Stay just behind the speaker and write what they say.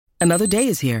Another day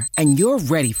is here, and you're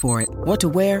ready for it. What to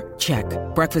wear? Check.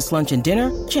 Breakfast, lunch, and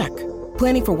dinner? Check.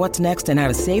 Planning for what's next and how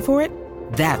to save for it?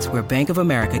 That's where Bank of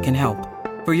America can help.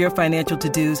 For your financial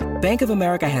to-dos, Bank of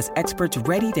America has experts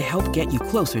ready to help get you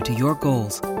closer to your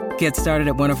goals. Get started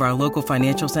at one of our local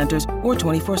financial centers or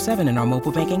 24/7 in our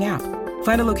mobile banking app.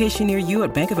 Find a location near you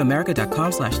at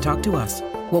bankofamerica.com/talktous.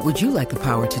 What would you like the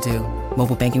power to do?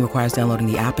 Mobile banking requires downloading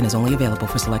the app and is only available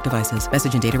for select devices.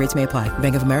 Message and data rates may apply.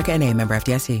 Bank of America N.A., member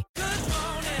FDIC.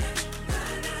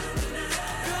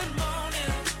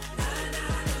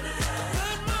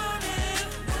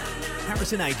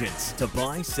 Harrison Agents. To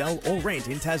buy, sell or rent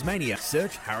in Tasmania,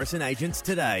 search Harrison Agents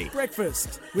today.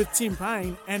 Breakfast with Tim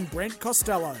Payne and Brent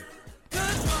Costello.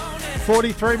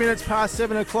 43 minutes past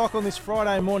 7 o'clock on this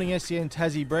Friday morning, SEN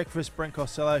Tassie Breakfast. Brent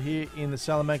Costello here in the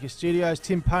Salamanca studios.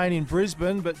 Tim Payne in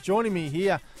Brisbane, but joining me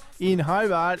here in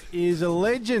Hobart is a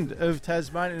legend of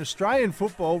Tasmanian Australian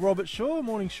football, Robert Shaw.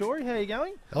 Morning, Shawry. How are you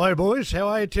going? Hello, boys. How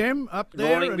are you, Tim? Up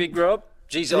there? Morning, Big Rob.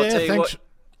 Geez, I'll tell you thanks. what,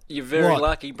 you're very What?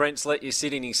 lucky Brent's let you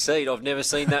sit in his seat. I've never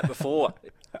seen that before.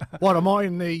 What, am I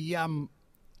in the...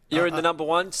 You're in the number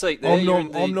one seat there. I'm You're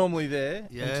in the- normally there,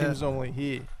 Yeah. and Tim's normally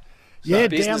here. yeah, down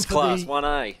business for class, the...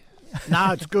 1A.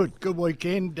 No, it's good. Good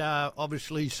weekend.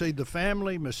 Obviously, see the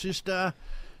family, my sister.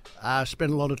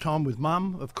 Spent a lot of time with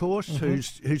Mum, of course,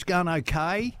 who's going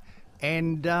okay.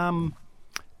 And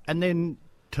then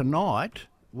tonight,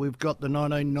 we've got the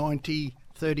 1990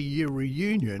 30-year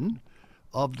reunion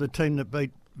of the team that beat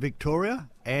Victoria.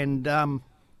 And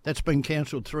that's been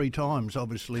cancelled 3 times,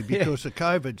 obviously, because of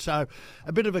COVID. So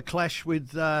a bit of a clash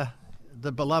with the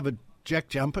beloved Jack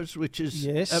Jumpers, which is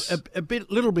Yes. a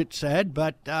little bit sad,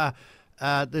 but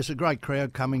there's a great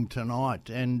crowd coming tonight,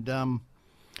 and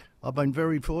I've been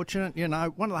very fortunate. You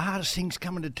know, one of the hardest things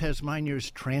coming to Tasmania is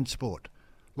transport.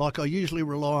 Like, I usually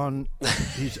rely on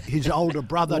his older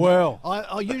brother. Well.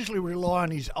 I usually rely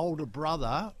on his older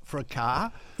brother for a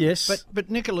car. Yes.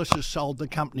 But Nicholas has sold the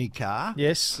company car.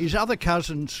 Yes. His other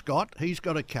cousin, Scott, he's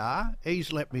got a car.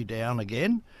 He's let me down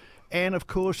again. And, of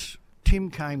course, Tim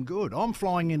came good. I'm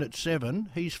flying in at 7.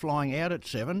 He's flying out at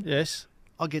 7. Yes.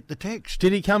 I get the text.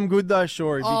 Did he come good, though,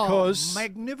 Shawry? Because... Oh,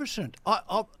 magnificent.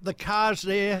 The car's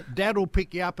there. Dad will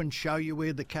pick you up and show you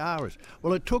where the car is.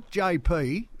 Well, it took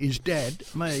JP, his dad,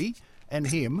 me, and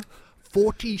him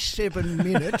 47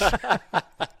 minutes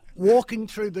walking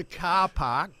through the car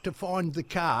park to find the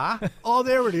car. Oh,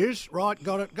 there it is. Right,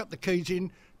 got it. Got the keys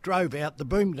in. Drove out. The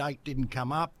boom date didn't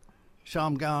come up. So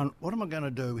I'm going, what am I going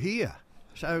to do here?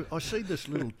 So I see this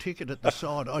little ticket at the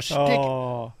side. I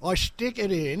stick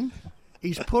it in.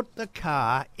 He's put the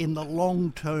car in the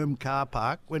long-term car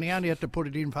park when he only had to put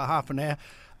it in for half an hour.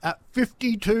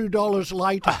 $52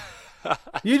 later.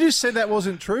 You just said that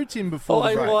wasn't true, Tim, before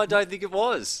the break. Well, I don't think it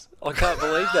was. I can't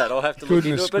believe that. I'll have to look into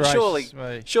Goodness it. But gracious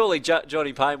me. surely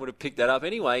Johnny Payne would have picked that up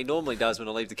anyway. He normally does when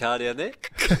I leave the car down there.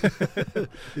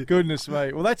 Goodness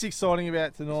me. Well, that's exciting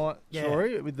about tonight, Yeah.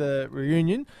 Shawry, with the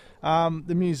reunion.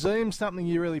 The museum's something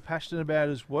you're really passionate about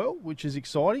as well, which is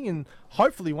exciting, and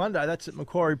hopefully one day that's at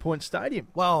Macquarie Point Stadium.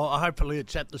 Well, hopefully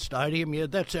it's at the stadium. Yeah,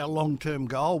 that's our long-term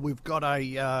goal. We've got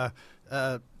we've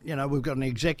got an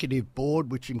executive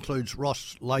board which includes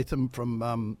Ross Latham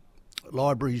from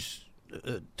Libraries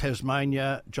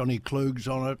Tasmania, Johnny Klug's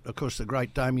on it, of course the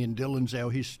great Damien Dillon's our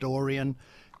historian,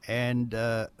 and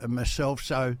myself.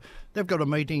 So they've got a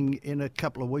meeting in a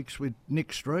couple of weeks with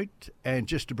Nick Street, and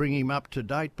just to bring him up to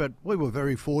date. But we were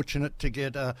very fortunate to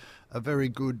get a very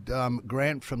good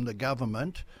grant from the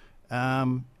government,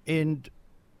 and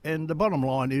the bottom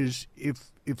line is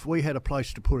if we had a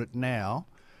place to put it now,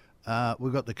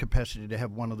 we've got the capacity to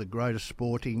have one of the greatest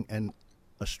sporting and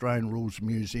Australian rules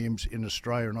museums in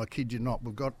Australia. And I kid you not,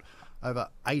 we've got over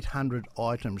 800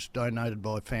 items donated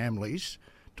by families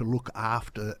to look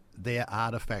after their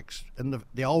artefacts. And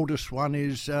the oldest one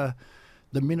is the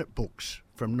minute books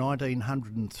from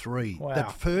 1903. Wow.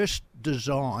 That first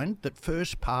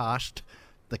passed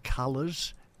the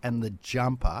colours and the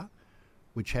jumper,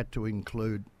 which had to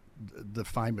include the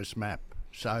famous map.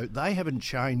 So they haven't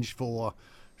changed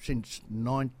since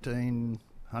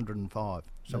 1905.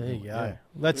 There you go. Yeah.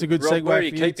 That's a good Rob, segue where are for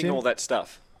you you, keeping Tim. all that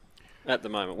stuff at the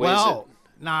moment? Where's Well,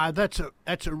 it? no, that's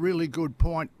a really good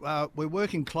point. We're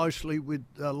working closely with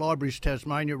Libraries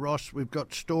Tasmania, Ross. We've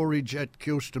got storage at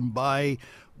Kilston Bay.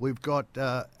 We've got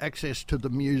access to the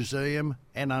museum,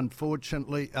 and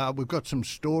unfortunately, we've got some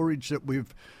storage that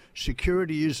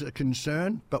security is a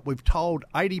concern, but we've told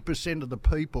 80% of the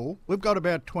people, we've got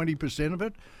about 20% of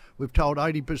it, we've told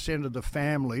 80% of the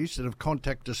families that have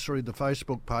contacted us through the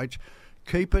Facebook page,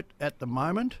 keep it at the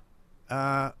moment,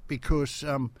 because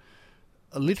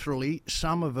literally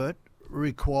some of it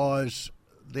requires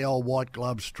the old white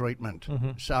gloves treatment.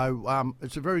 So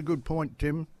it's a very good point,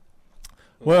 Tim.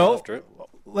 Well, After it.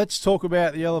 let's talk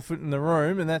about the elephant in the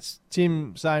room, and that's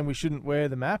Tim saying we shouldn't wear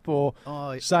the map, or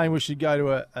saying we should go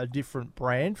to a different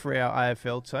brand for our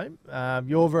AFL team.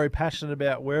 You're very passionate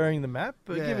about wearing the map,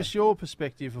 but give us your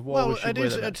perspective of why we should wear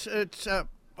the map.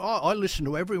 I listen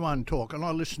to everyone talk, and I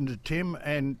listen to Tim,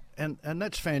 and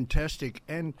that's fantastic.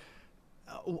 And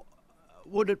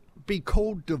would it be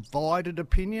called divided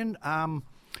opinion? I'm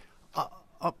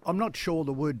not sure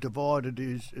the word divided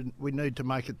is, we need to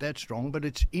make it that strong, but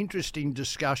it's interesting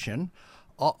discussion.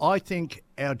 I think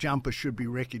our jumper should be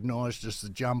recognised as the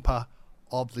jumper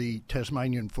of the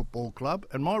Tasmanian Football Club,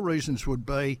 and my reasons would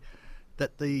be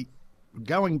that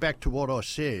going back to what I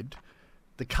said,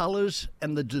 the colours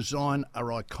and the design are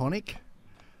iconic.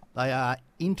 They are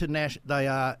They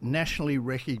are nationally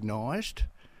recognised,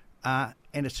 and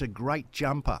it's a great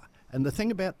jumper. And the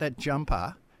thing about that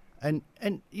jumper, and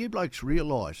you blokes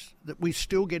realise that we're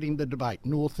still getting the debate,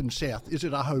 north and south. Is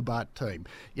it a Hobart team?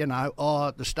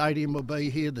 The stadium will be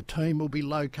here, the team will be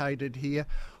located here.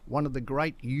 One of the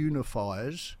great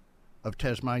unifiers of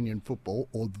Tasmanian football,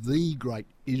 or the great,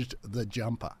 is the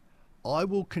jumper. I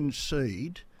will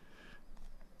concede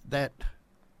that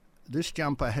this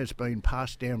jumper has been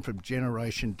passed down from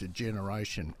generation to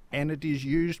generation, and it is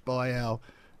used by our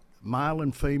male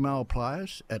and female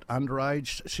players at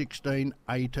underage 16,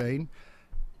 18.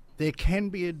 There can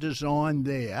be a design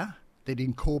there that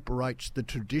incorporates the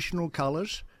traditional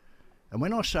colours. And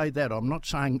when I say that, I'm not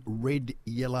saying red,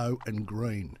 yellow and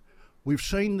green. We've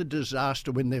seen the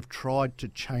disaster when they've tried to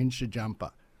change the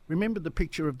jumper. Remember the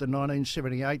picture of the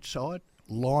 1978 side?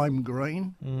 Lime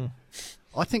green?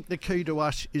 I think the key to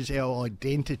us is our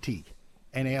identity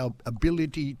and our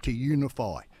ability to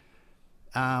unify.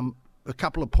 A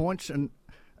couple of points, and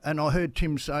I heard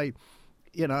Tim say,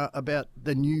 about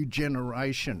the new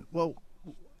generation. Well,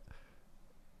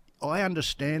 I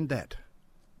understand that,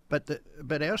 but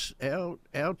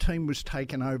our team was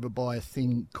taken over by a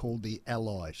thing called the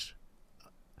Allies,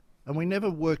 and we never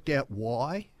worked out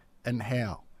why and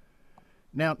how.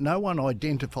 Now, no one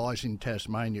identifies in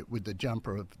Tasmania with the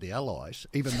jumper of the Allies,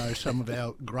 even though some of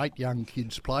our great young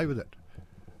kids play with it.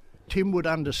 Tim would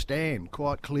understand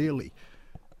quite clearly.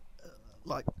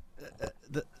 The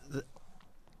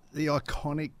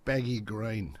iconic baggy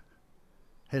green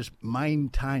has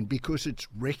maintained, because it's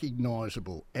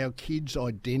recognisable. Our kids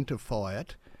identify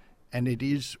it, and it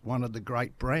is one of the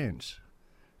great brands.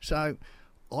 So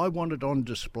I want it on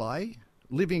display.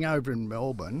 Living over in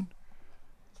Melbourne,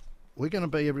 we're going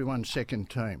to be everyone's second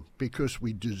team because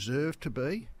we deserve to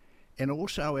be, and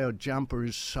also our jumper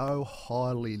is so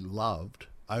highly loved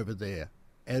over there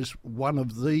as one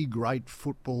of the great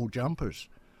football jumpers.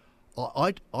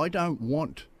 I don't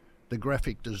want the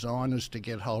graphic designers to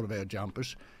get hold of our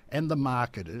jumpers and the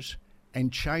marketers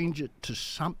and change it to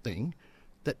something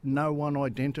that no one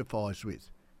identifies with.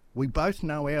 We both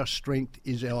know our strength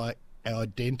is our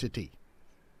identity.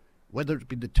 Whether it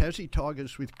be the Tassie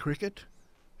Tigers with cricket,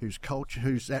 whose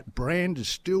that brand is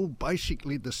still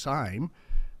basically the same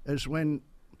as when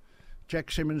Jack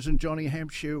Simmons and Johnny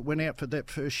Hampshire went out for that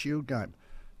first Shield game.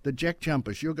 The Jack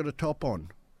jumpers, you've got a top on.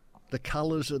 The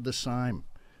colours are the same.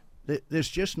 There's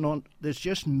just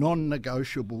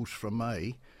non-negotiables for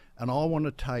me, and I want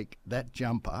to take that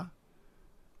jumper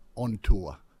on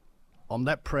tour. I'm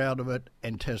that proud of it,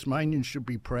 and Tasmanians should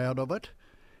be proud of it.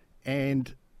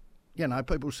 And,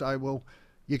 people say, well,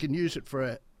 you can use it for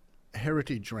a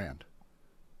heritage round.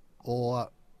 Or,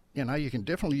 you can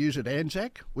definitely use it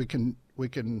Anzac. We can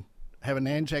have an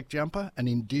Anzac jumper, an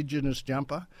Indigenous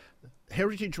jumper.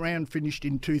 Heritage round finished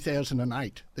in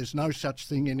 2008. There's no such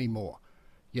thing anymore.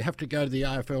 You have to go to the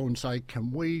AFL and say,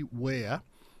 can we wear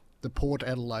the Port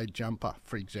Adelaide jumper,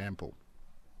 for example?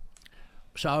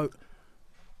 So,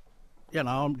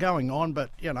 I'm going on,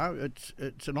 but,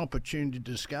 it's an opportunity to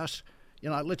discuss.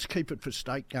 Let's keep it for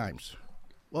state games.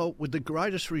 Well, with the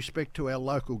greatest respect to our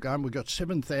local game, we've got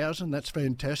 7,000, that's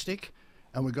fantastic,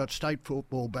 and we've got state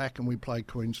football back and we play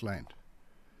Queensland,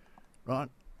 right?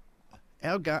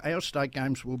 Our state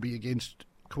games will be against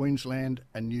Queensland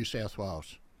and New South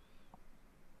Wales,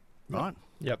 right?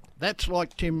 Yep. That's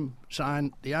like Tim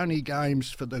saying the only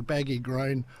games for the baggy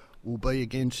green will be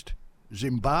against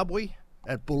Zimbabwe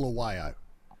at Bulawayo,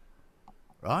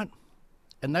 right?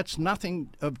 And that's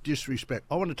nothing of disrespect.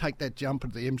 I want to take that jumper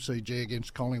to the MCG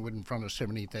against Collingwood in front of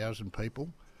 70,000 people.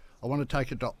 I want to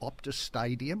take it to Optus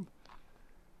Stadium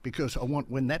because I want,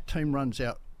 when that team runs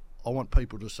out, I want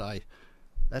people to say,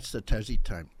 that's the Tassie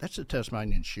team. That's the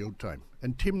Tasmanian Shield team.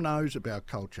 And Tim knows about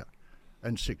culture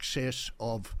and success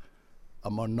of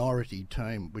a minority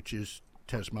team, which is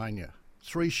Tasmania.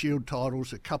 3 Shield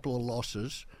titles, a couple of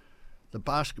losses. The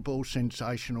basketball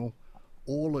sensational,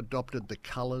 all adopted the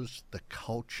colours, the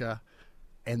culture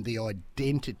and the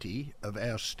identity of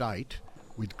our state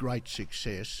with great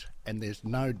success. And there's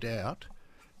no doubt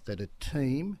that a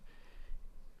team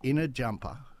in a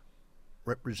jumper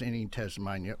representing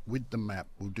Tasmania with the map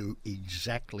will do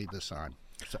exactly the same.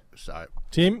 So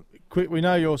Tim, quick. We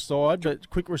know your side, but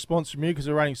quick response from you because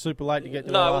we're running super late to get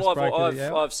to the last break of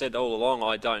the hour. I've said all along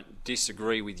I don't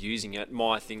disagree with using it.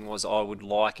 My thing was I would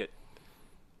like it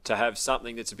to have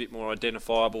something that's a bit more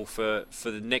identifiable for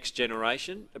the next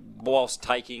generation, whilst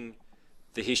taking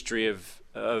the history of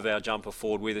our jumper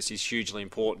forward with us is hugely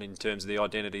important in terms of the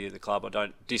identity of the club. I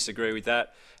don't disagree with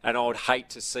that, and I would hate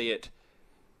to see it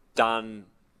done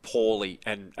poorly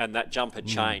and that jumper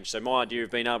changed. So my idea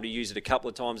of being able to use it a couple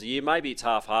of times a year, maybe it's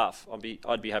half-half.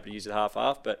 I'd be happy to use it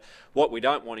half-half, but what we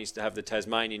don't want is to have the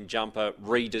Tasmanian jumper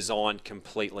redesigned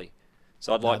completely.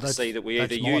 So I'd like to see that we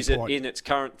either use it in its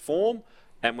current form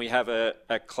and we have a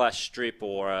clash strip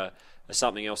or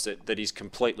something else that is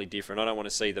completely different. I don't want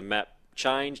to see the map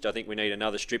changed. I think we need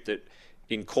another strip that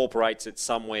incorporates it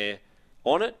somewhere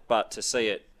on it, but to see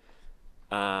it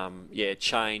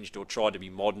changed or tried to be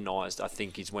modernised, I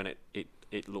think is when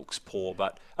it looks poor.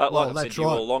 But like I've said to you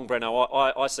all along,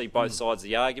 Breno, I see both sides of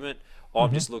the argument.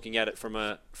 I'm just looking at it from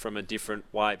a different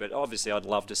way. But obviously I'd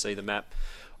love to see the map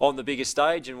on the bigger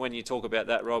stage. And when you talk about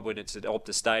that, Rob, when it's at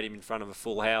Optus Stadium in front of a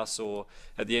full house or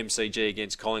at the MCG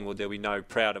against Collingwood, there'll be no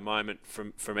prouder moment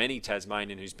from any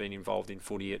Tasmanian who's been involved in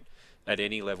footy at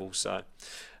any level. So,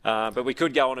 but we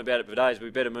could go on about it for days. We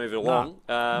better move it along.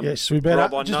 Yes, we better.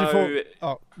 Rob, I know.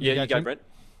 You go, Brent.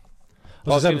 I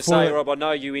was going to say, Rob, I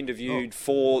know you interviewed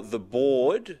for the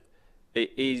board. Are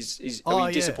you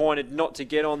disappointed not to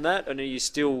get on that? And are you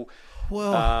still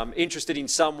interested in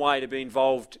some way to be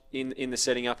involved in the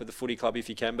setting up of the footy club if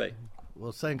you can be?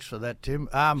 Well, thanks for that, Tim.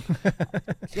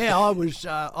 I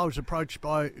was approached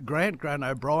by Grant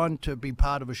O'Brien to be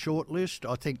part of a short list.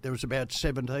 I think there was about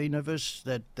 17 of us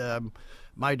that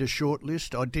made a short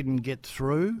list. I didn't get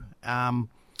through.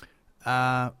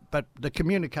 But the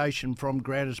communication from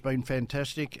Grant has been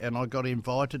fantastic, and I got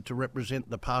invited to represent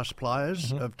the past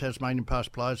players of Tasmanian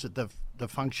past players at the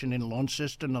function in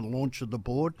Launceston and launch of the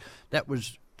board. That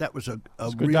was a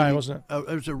good day, wasn't it?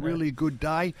 It was a really good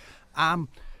day.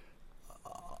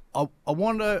 I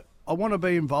want to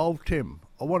be involved, Tim.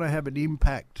 I want to have an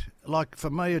impact. Like for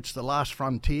me, it's the last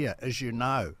frontier, as you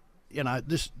know. You know,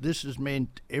 this has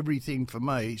meant everything for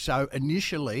me. So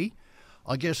initially,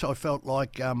 I guess I felt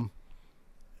like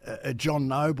John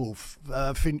Noble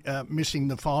missing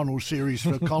the final series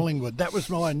for Collingwood. That was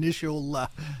my initial,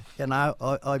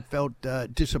 I felt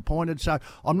disappointed. So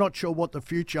I'm not sure what the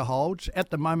future holds.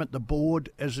 At the moment, the board,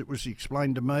 as it was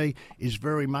explained to me, is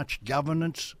very much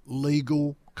governance,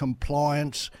 legal,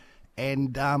 compliance,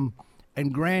 and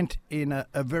Grant, in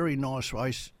a very nice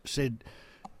way, said,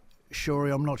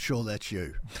 "Shorey, I'm not sure that's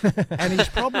you." And he's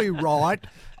probably right.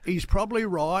 He's probably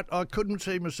right. I couldn't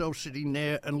see myself sitting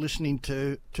there and listening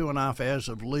to 2.5 hours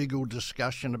of legal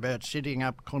discussion about setting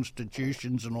up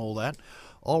constitutions and all that.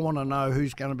 I want to know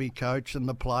who's going to be coach and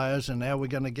the players and how we're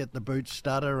going to get the boot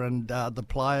stutter and the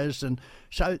players. And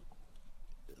so,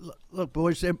 look,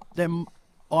 boys, I'm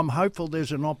hopeful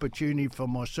there's an opportunity for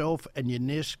myself and your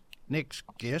next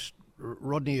guest,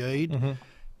 Rodney Eade,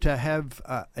 to have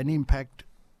an impact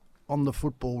on the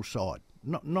football side.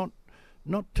 Not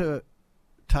to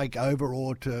take over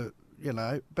or to,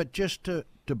 but just to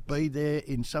be there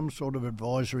in some sort of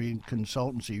advisory and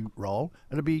consultancy role.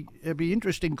 It'd be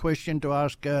interesting question to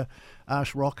ask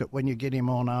Rocket when you get him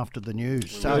on after the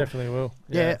news. So, definitely will.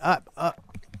 Yeah,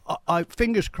 I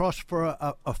fingers crossed for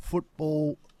a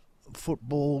football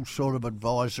sort of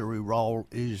advisory role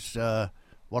is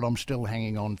what I'm still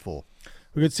hanging on for.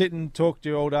 We could sit and talk to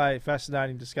you all day.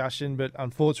 Fascinating discussion, but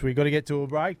unfortunately we've got to get to a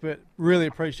break. But really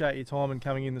appreciate your time and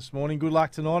coming in this morning. Good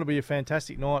luck tonight. It'll be a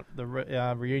fantastic night, the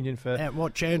reunion for... And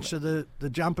what chance are the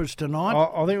Jumpers tonight?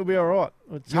 I think we'll be all right.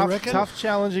 Tough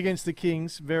challenge against the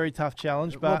Kings. Very tough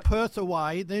challenge. But Perth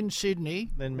away, then Sydney.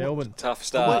 Then Melbourne. Tough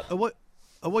start.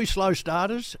 Are we slow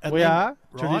starters? We are,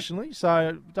 traditionally.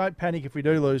 So don't panic if we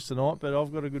do lose tonight, but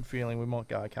I've got a good feeling we might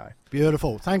go okay.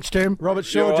 Beautiful. Thanks, Tim. Robert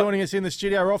Shaw joining us in the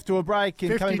studio. We're off to a break.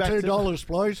 And coming back $52,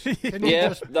 please. I'll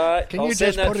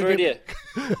send that through to you.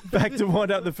 Back to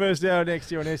wind up the first hour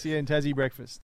next year on SEN Tassie Breakfast.